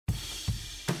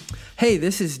Hey,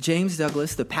 this is James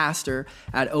Douglas, the pastor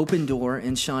at Open Door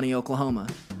in Shawnee, Oklahoma.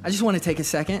 I just want to take a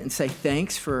second and say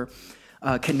thanks for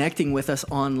connecting with us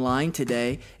online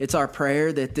today. It's our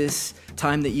prayer that this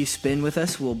time that you spend with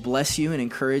us will bless you and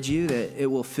encourage you, that it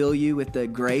will fill you with the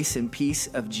grace and peace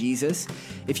of Jesus.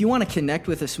 If you want to connect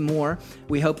with us more,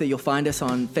 we hope that you'll find us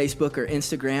on Facebook or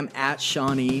Instagram at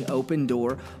Shawnee Open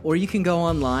Door, or you can go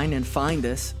online and find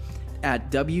us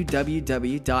at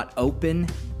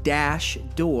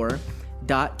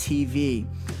www.open-door.tv.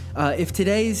 If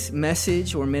today's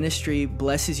message or ministry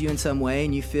blesses you in some way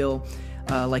and you feel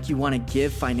like you want to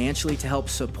give financially to help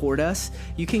support us,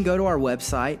 you can go to our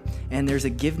website and there's a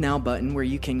Give Now button where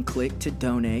you can click to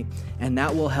donate, and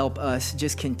that will help us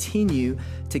just continue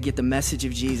to get the message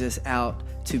of Jesus out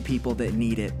to people that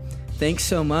need it. Thanks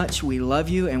so much. We love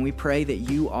you and we pray that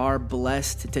you are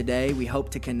blessed today. We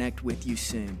hope to connect with you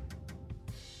soon.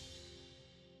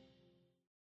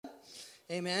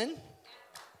 Amen.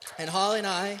 And Holly and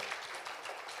I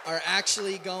are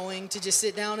actually going to just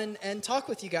sit down and talk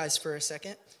with you guys for a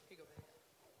second.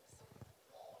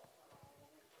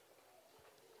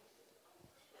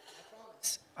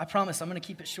 I promise I'm going to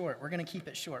keep it short. We're going to keep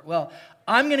it short. Well,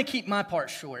 I'm going to keep my part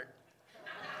short.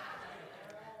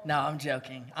 No, I'm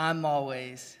joking. I'm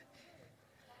always.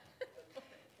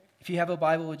 If you have a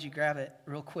Bible, would you grab it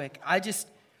real quick? I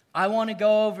want to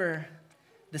go over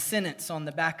the sentence on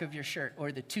the back of your shirt,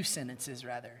 or the two sentences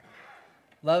rather.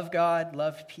 Love God,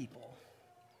 love people.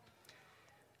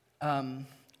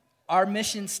 Our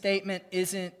mission statement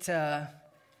isn't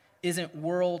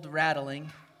world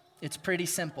rattling. It's pretty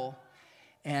simple,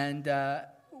 and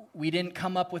we didn't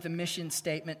come up with a mission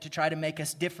statement to try to make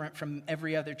us different from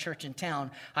every other church in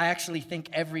town. I actually think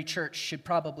every church should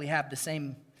probably have the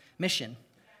same mission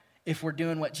if we're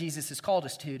doing what Jesus has called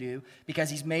us to do, because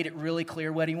he's made it really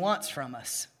clear what he wants from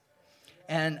us.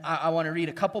 And I want to read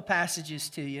a couple passages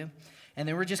to you, and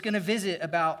then we're just going to visit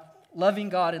about loving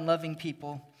God and loving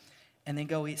people, and then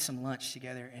go eat some lunch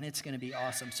together, and it's going to be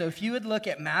awesome. So if you would look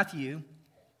at Matthew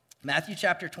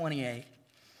chapter 28.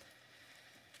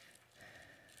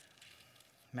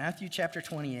 Matthew chapter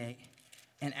 28.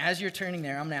 And as you're turning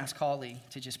there, I'm going to ask Holly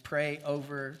to just pray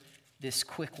over this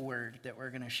quick word that we're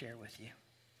going to share with you.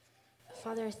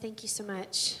 Father, thank you so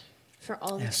much for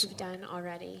all that you've done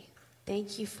already.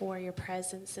 Thank you for your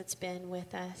presence that's been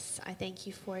with us. I thank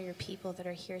you for your people that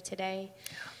are here today.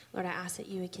 Lord, I ask that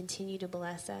you would continue to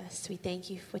bless us. We thank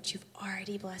you for what you've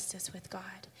already blessed us with, God.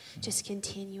 Just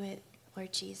continue it,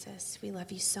 Lord Jesus. We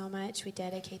love you so much. We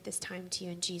dedicate this time to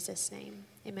you in Jesus' name.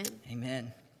 Amen.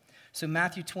 Amen. So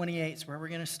Matthew 28 is where we're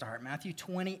going to start. Matthew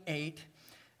 28,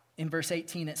 in verse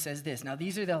 18, it says this. Now,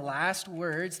 these are the last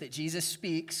words that Jesus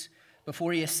speaks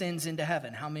before he ascends into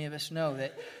heaven. How many of us know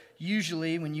that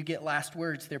usually when you get last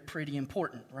words, they're pretty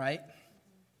important, right?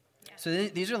 Yeah. So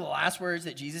these are the last words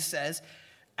that Jesus says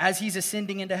as he's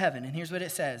ascending into heaven. And here's what it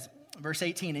says, verse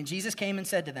 18. And Jesus came and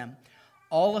said to them,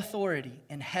 all authority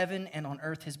in heaven and on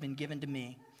earth has been given to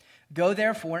me. Go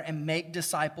therefore and make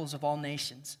disciples of all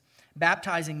nations,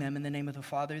 baptizing them in the name of the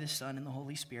Father, the Son, and the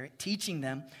Holy Spirit, teaching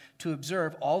them to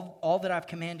observe all that I've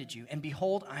commanded you. And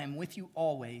behold, I am with you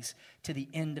always to the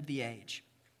end of the age.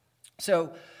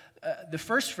 So the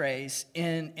first phrase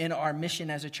in our mission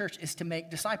as a church is to make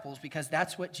disciples, because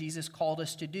that's what Jesus called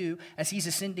us to do as he's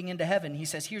ascending into heaven. He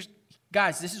says,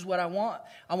 guys, this is what I want.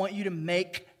 I want you to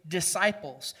make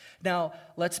disciples. Now,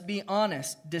 let's be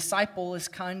honest. Disciple is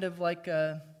kind of like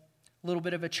a little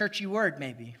bit of a churchy word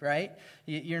maybe, right?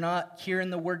 You're not hearing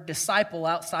the word disciple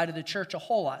outside of the church a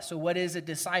whole lot. So what is a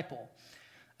disciple?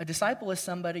 A disciple is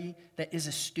somebody that is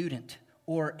a student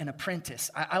or an apprentice.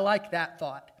 I like that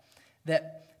thought,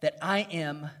 that I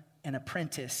am an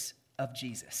apprentice of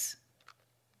Jesus.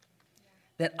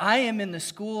 That I am in the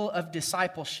school of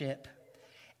discipleship,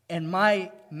 and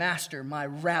my master, my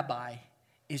rabbi,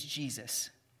 is Jesus.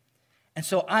 And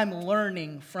so I'm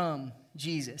learning from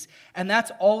Jesus. And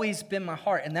that's always been my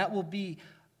heart, and that will be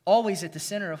always at the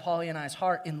center of Holly and I's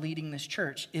heart in leading this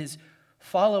church, is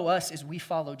follow us as we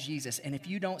follow Jesus. And if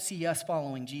you don't see us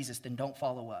following Jesus, then don't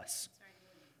follow us.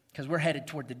 Because we're headed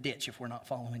toward the ditch if we're not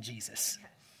following Jesus.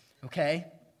 Okay?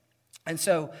 And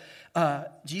so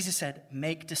Jesus said,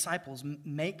 make disciples,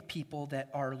 make people that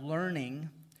are learning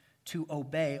to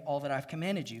obey all that I've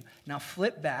commanded you. Now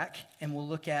flip back and we'll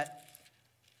look at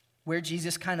where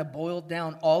Jesus kind of boiled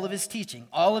down all of his teaching.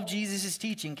 All of Jesus'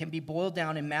 teaching can be boiled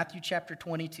down in Matthew chapter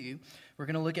 22. We're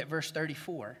going to look at verse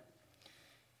 34.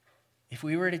 If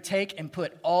we were to take and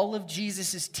put all of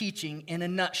Jesus' teaching in a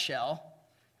nutshell,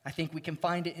 I think we can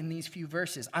find it in these few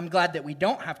verses. I'm glad that we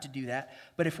don't have to do that,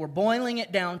 but if we're boiling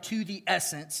it down to the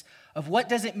essence of what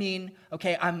does it mean,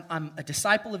 okay, I'm a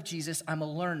disciple of Jesus, I'm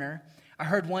a learner. I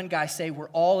heard one guy say we're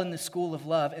all in the school of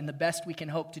love, and the best we can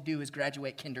hope to do is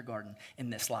graduate kindergarten in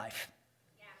this life.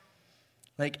 Yeah.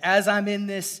 Like, as I'm in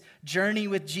this journey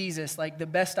with Jesus, like, the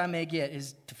best I may get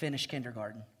is to finish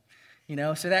kindergarten. You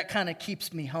know, so that kind of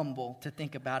keeps me humble to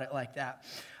think about it like that.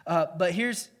 But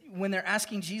here's when they're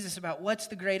asking Jesus about what's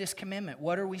the greatest commandment,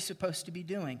 what are we supposed to be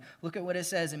doing? Look at what it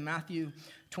says in Matthew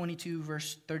 22,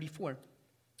 verse 34.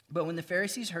 But when the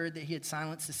Pharisees heard that he had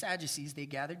silenced the Sadducees, they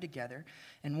gathered together,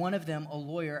 and one of them, a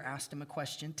lawyer, asked him a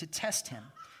question to test him.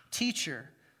 Teacher,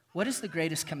 what is the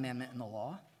greatest commandment in the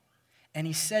law? And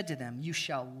he said to them, you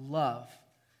shall love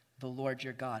the Lord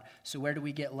your God. So where do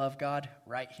we get love God?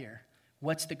 Right here.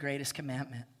 What's the greatest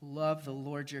commandment? Love the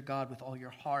Lord your God with all your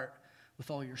heart, with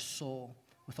all your soul,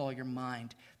 with all your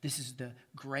mind. This is the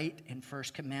great and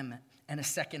first commandment. And a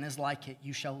second is like it.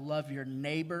 You shall love your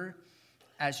neighbor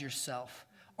as yourself.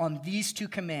 On these two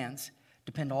commands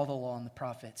depend all the law and the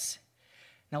prophets.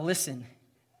 Now listen,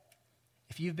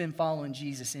 if you've been following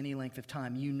Jesus any length of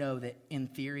time, you know that in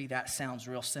theory that sounds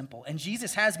real simple. And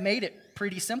Jesus has made it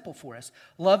pretty simple for us.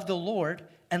 Love the Lord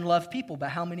and love people. But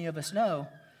how many of us know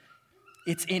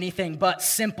it's anything but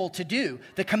simple to do?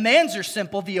 The commands are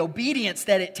simple. The obedience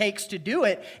that it takes to do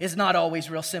it is not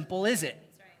always real simple, is it?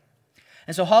 That's right.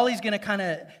 And so Holly's going to kind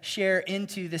of share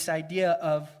into this idea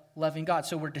of loving God.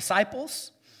 So we're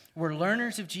disciples. We're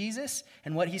learners of Jesus.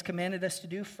 And what he's commanded us to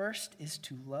do first is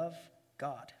to love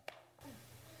God.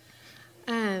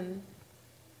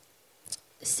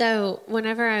 So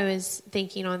whenever I was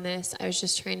thinking on this, I was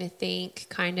just trying to think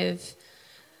kind of,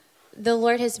 the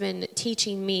Lord has been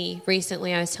teaching me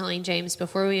recently. I was telling James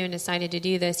before we even decided to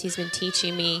do this, he's been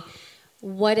teaching me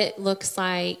what it looks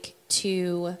like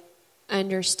to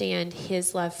understand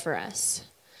his love for us.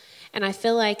 And I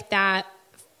feel like that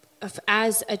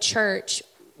as a church,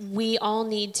 we all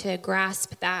need to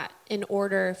grasp that in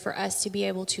order for us to be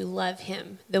able to love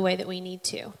him the way that we need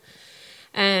to.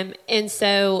 And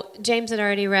so James had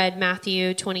already read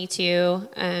Matthew 22,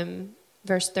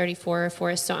 verse 34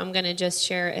 for us. So I'm going to just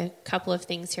share a couple of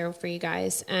things here for you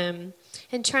guys, and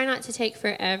try not to take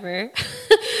forever.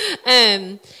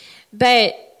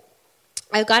 But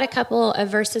I've got a couple of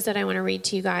verses that I want to read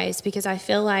to you guys, because I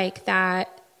feel like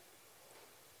that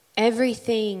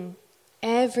everything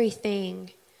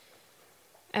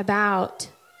about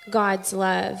God's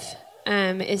love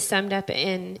is summed up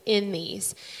in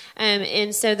these.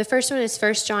 And so the first one is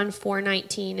 1 John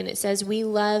 4:19, and it says, we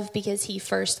love because he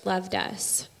first loved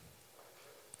us.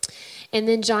 And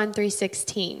then John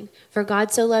 3:16, for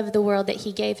God so loved the world that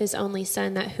he gave his only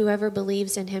son, that whoever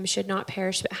believes in him should not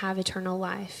perish but have eternal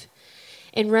life.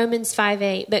 In Romans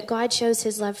 5:8, but God shows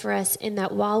his love for us in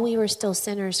that while we were still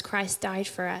sinners, Christ died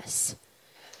for us.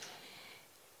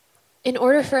 In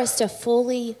order for us to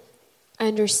fully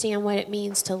understand what it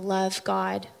means to love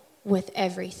God with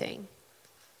everything,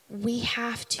 we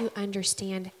have to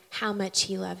understand how much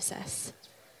he loves us.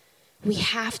 We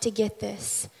have to get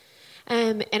this.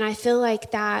 And I feel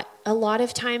like that a lot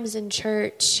of times in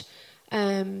church,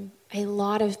 a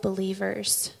lot of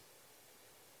believers,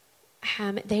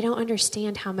 they don't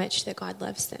understand how much that God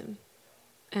loves them.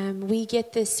 We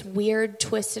get this weird,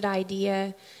 twisted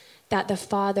idea that the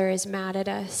Father is mad at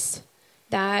us,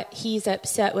 that he's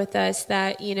upset with us,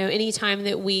 that, you know, anytime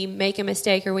that we make a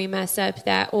mistake or we mess up,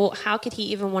 that, well, how could he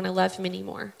even want to love him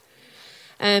anymore?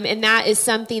 And that is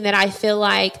something that I feel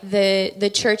like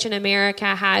the church in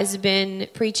America has been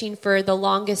preaching for the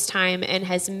longest time and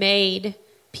has made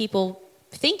people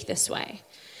think this way.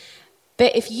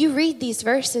 But if you read these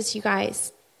verses, you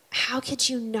guys, how could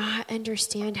you not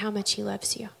understand how much he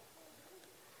loves you?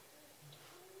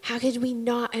 How could we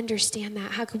not understand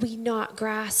that? How could we not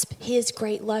grasp his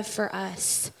great love for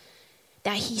us?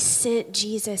 That he sent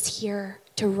Jesus here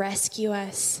to rescue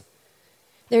us.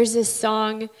 There's this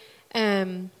song,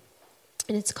 and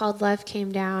it's called Love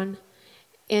Came Down.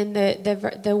 And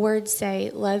the words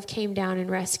say, love came down and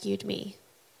rescued me.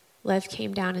 Love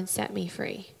came down and set me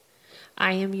free.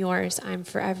 I am yours. I'm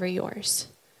forever yours.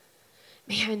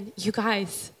 Man, you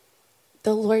guys,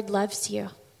 the Lord loves you.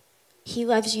 He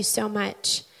loves you so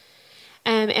much.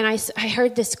 And I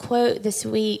heard this quote this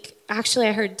week. Actually,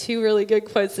 I heard two really good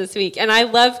quotes this week. And I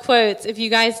love quotes. If you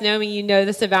guys know me, you know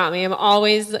this about me. I'm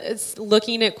always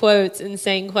looking at quotes and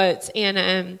saying quotes.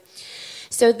 And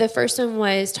so the first one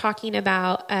was talking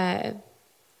about, how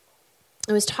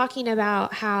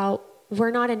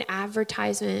we're not an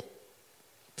advertisement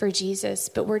for Jesus,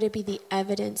 but we're to be the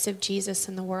evidence of Jesus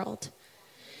in the world.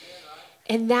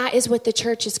 And that is what the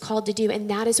church is called to do. And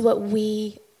that is what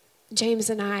we, James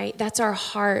and I, that's our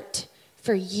heart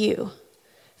for you,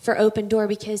 for Open Door,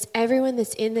 because everyone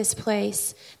that's in this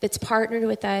place, that's partnered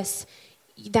with us,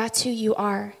 that's who you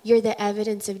are. You're the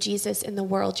evidence of Jesus in the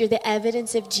world. You're the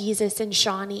evidence of Jesus in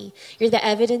Shawnee. You're the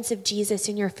evidence of Jesus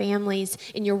in your families,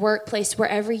 in your workplace,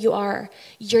 wherever you are.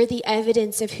 You're the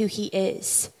evidence of who he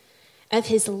is, of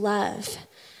his love.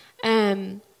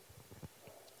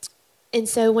 And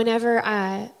so whenever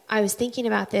I was thinking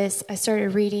about this, I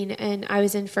started reading, and I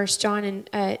was in 1 John in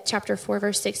chapter 4,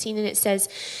 verse 16, and it says,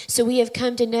 "So we have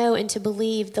come to know and to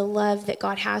believe the love that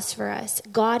God has for us.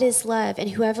 God is love,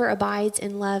 and whoever abides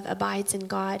in love abides in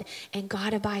God, and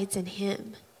God abides in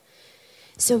him."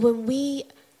 So when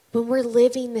we're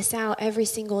living this out every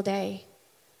single day,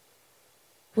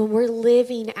 when we're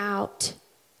living out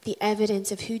the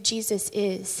evidence of who Jesus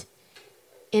is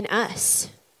in us,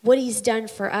 what he's done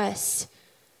for us,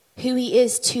 who he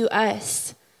is to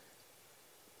us,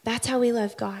 that's how we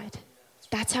love God.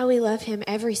 That's how we love him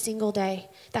every single day.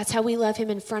 That's how we love him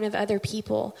in front of other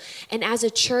people. And as a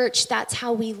church, that's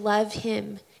how we love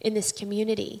him in this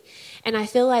community. And I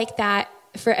feel like that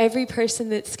for every person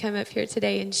that's come up here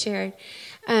today and shared,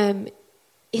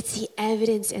 it's the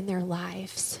evidence in their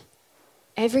lives.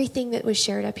 Everything that was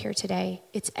shared up here today,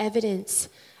 it's evidence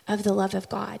of the love of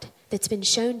God that's been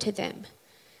shown to them.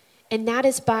 And that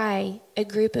is by a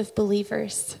group of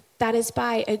believers. That is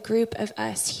by a group of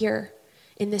us here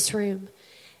in this room,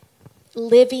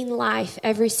 living life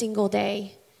every single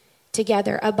day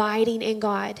together, abiding in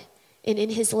God and in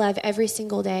his love every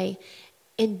single day,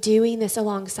 and doing this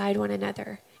alongside one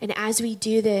another. And as we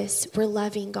do this, we're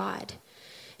loving God.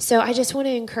 So I just want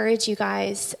to encourage you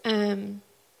guys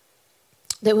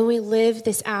that when we live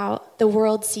this out, the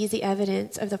world sees the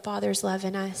evidence of the Father's love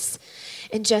in us.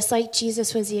 And just like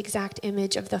Jesus was the exact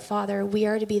image of the Father, we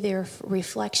are to be the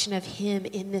reflection of him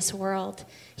in this world,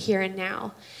 here and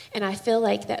now. And I feel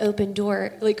like the Open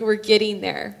Door, like we're getting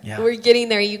there. Yeah. We're getting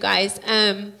there, you guys.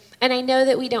 And I know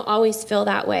that we don't always feel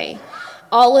that way.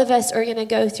 All of us are going to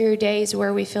go through days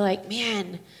where we feel like,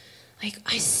 man, like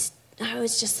I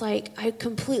was just like, I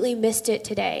completely missed it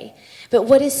today. But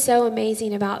what is so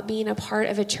amazing about being a part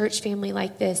of a church family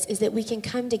like this is that we can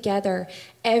come together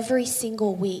every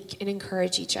single week and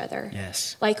encourage each other.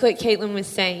 Yes. Like what Caitlin was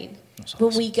saying. Awesome.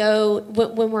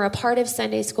 When we're a part of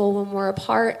Sunday school, when we're a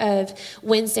part of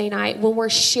Wednesday night, when we're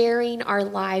sharing our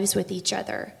lives with each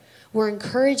other, we're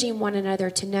encouraging one another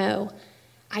to know,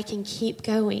 I can keep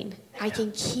going. I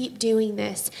can keep doing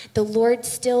this. The Lord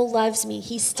still loves me.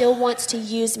 He still wants to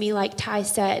use me, like Ty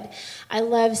said. I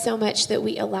love so much that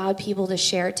we allowed people to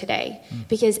share today,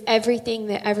 because everything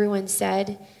that everyone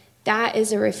said, that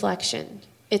is a reflection.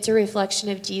 It's a reflection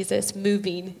of Jesus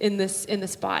moving in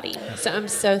this body. So I'm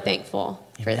so thankful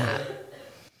for that.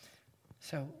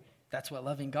 So that's what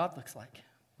loving God looks like.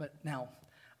 But now,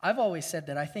 I've always said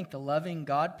that I think the loving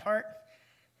God part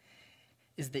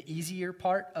is the easier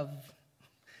part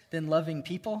than loving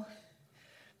people.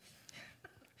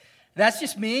 That's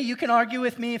just me. You can argue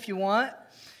with me if you want.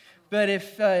 But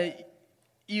if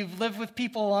you've lived with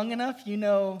people long enough, you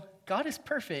know God is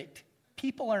perfect.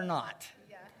 People are not.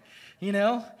 Yeah. You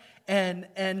know?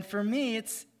 And for me,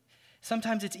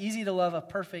 sometimes it's easy to love a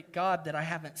perfect God that I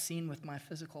haven't seen with my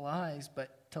physical eyes,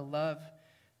 but to love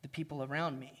the people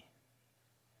around me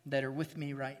that are with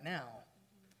me right now.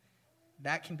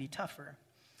 That can be tougher.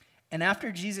 And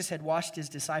after Jesus had washed his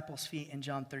disciples' feet in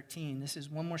John 13, this is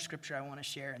one more scripture I want to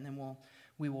share, and then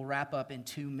we will wrap up in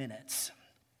 2 minutes.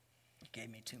 You gave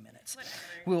me 2 minutes. Whatever.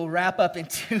 We will wrap up in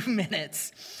 2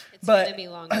 minutes. It's going to be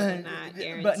longer than that,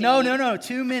 guaranteed. But no,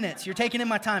 2 minutes. You're taking in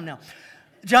my time now.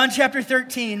 John chapter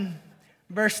 13,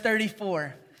 verse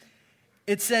 34.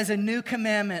 It says, "A new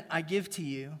commandment I give to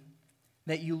you,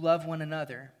 that you love one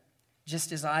another.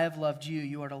 Just as I have loved you,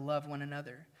 you are to love one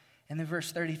another." And then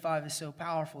verse 35 is so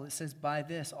powerful. It says, "By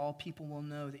this, all people will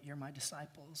know that you're my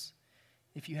disciples,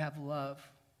 if you have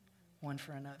love one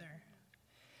for another."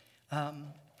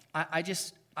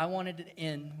 I wanted to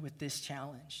end with this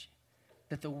challenge,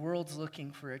 that the world's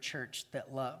looking for a church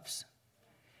that loves.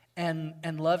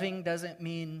 And loving doesn't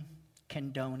mean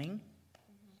condoning,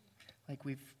 like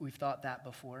we've thought that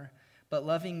before. But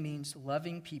loving means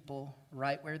loving people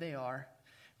right where they are,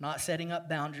 not setting up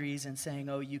boundaries and saying,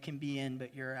 oh, you can be in,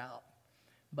 but you're out.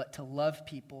 But to love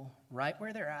people right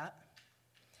where they're at,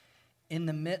 in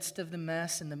the midst of the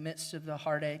mess, in the midst of the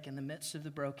heartache, in the midst of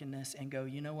the brokenness, and go,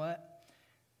 you know what?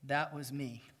 That was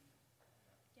me.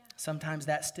 Yeah. Sometimes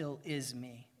that still is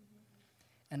me.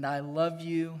 Mm-hmm. And I love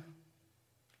you.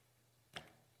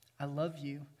 I love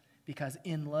you because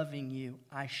in loving you,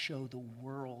 I show the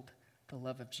world the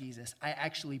love of Jesus. I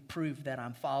actually prove that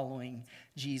I'm following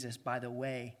Jesus by the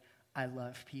way I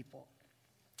love people.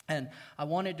 And I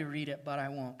wanted to read it, but I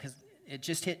won't because it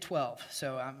just hit 12.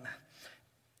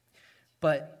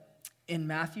 But in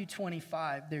Matthew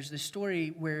 25, there's this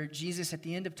story where Jesus, at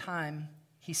the end of time,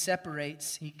 he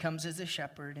comes as a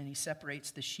shepherd, and he separates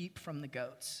the sheep from the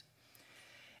goats.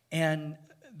 And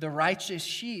the righteous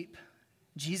sheep,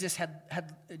 Jesus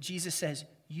says,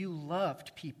 you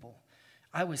loved people.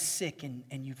 I was sick and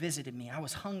you visited me. I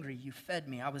was hungry, you fed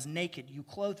me. I was naked, you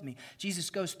clothed me. Jesus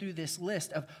goes through this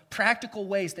list of practical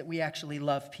ways that we actually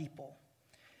love people.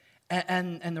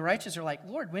 And the righteous are like,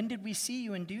 Lord, when did we see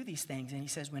you and do these things? And he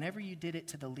says, whenever you did it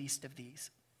to the least of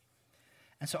these.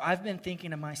 And so I've been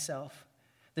thinking to myself,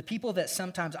 the people that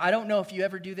sometimes, I don't know if you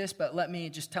ever do this, but let me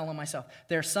just tell them myself.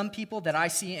 There are some people that I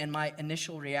see and my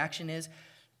initial reaction is,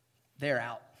 they're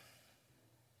out.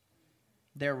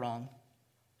 They're wrong.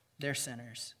 They're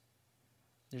sinners.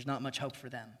 There's not much hope for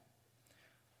them.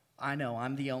 I know,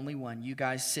 I'm the only one. You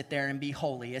guys sit there and be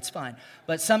holy. It's fine.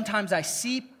 But sometimes I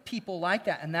see people like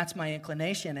that, and that's my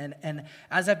inclination. And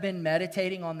as I've been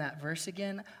meditating on that verse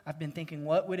again, I've been thinking,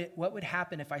 what would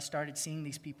happen if I started seeing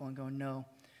these people and going, no,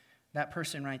 that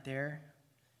person right there,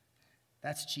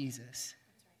 that's Jesus.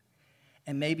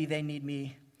 And maybe they need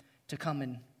me to come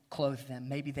and clothe them.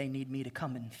 Maybe they need me to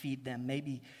come and feed them.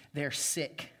 Maybe they're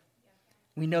sick.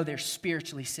 We know they're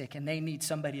spiritually sick, and they need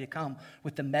somebody to come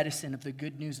with the medicine of the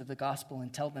good news of the gospel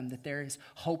and tell them that there is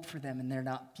hope for them and they're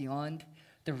not beyond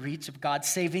the reach of God's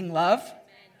saving love.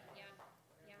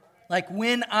 Like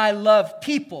when I love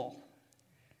people,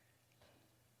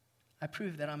 I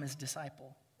prove that I'm his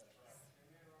disciple.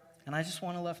 And I just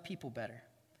want to love people better.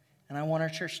 And I want our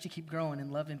church to keep growing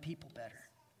and loving people better.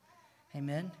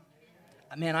 Amen?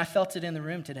 Man, I felt it in the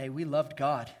room today. We loved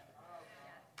God.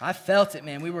 I felt it,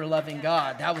 man. We were loving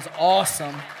God. That was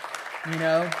awesome. You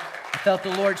know, I felt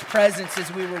the Lord's presence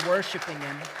as we were worshiping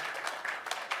him.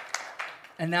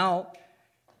 And now,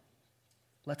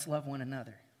 let's love one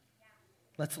another.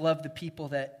 Let's love the people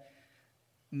that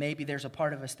maybe there's a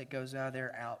part of us that goes, oh,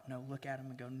 they're out. No, look at them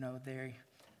and go, no,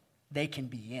 they can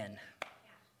be in.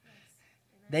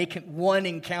 They can one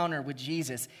encounter with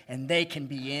Jesus, and they can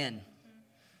be in.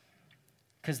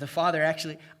 Because the Father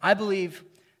actually, I believe,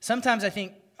 sometimes I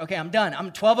think, okay, I'm done.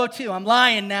 I'm 12:02. I'm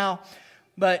lying now.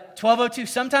 But 12:02,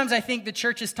 sometimes I think the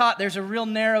church is taught there's a real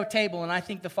narrow table, and I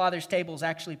think the Father's table is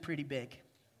actually pretty big.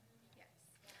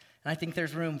 And I think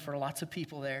there's room for lots of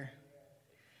people there.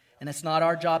 And it's not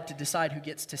our job to decide who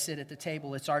gets to sit at the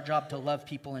table. It's our job to love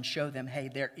people and show them, hey,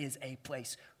 there is a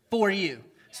place for you.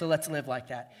 So let's live like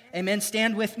that. Amen.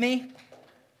 Stand with me.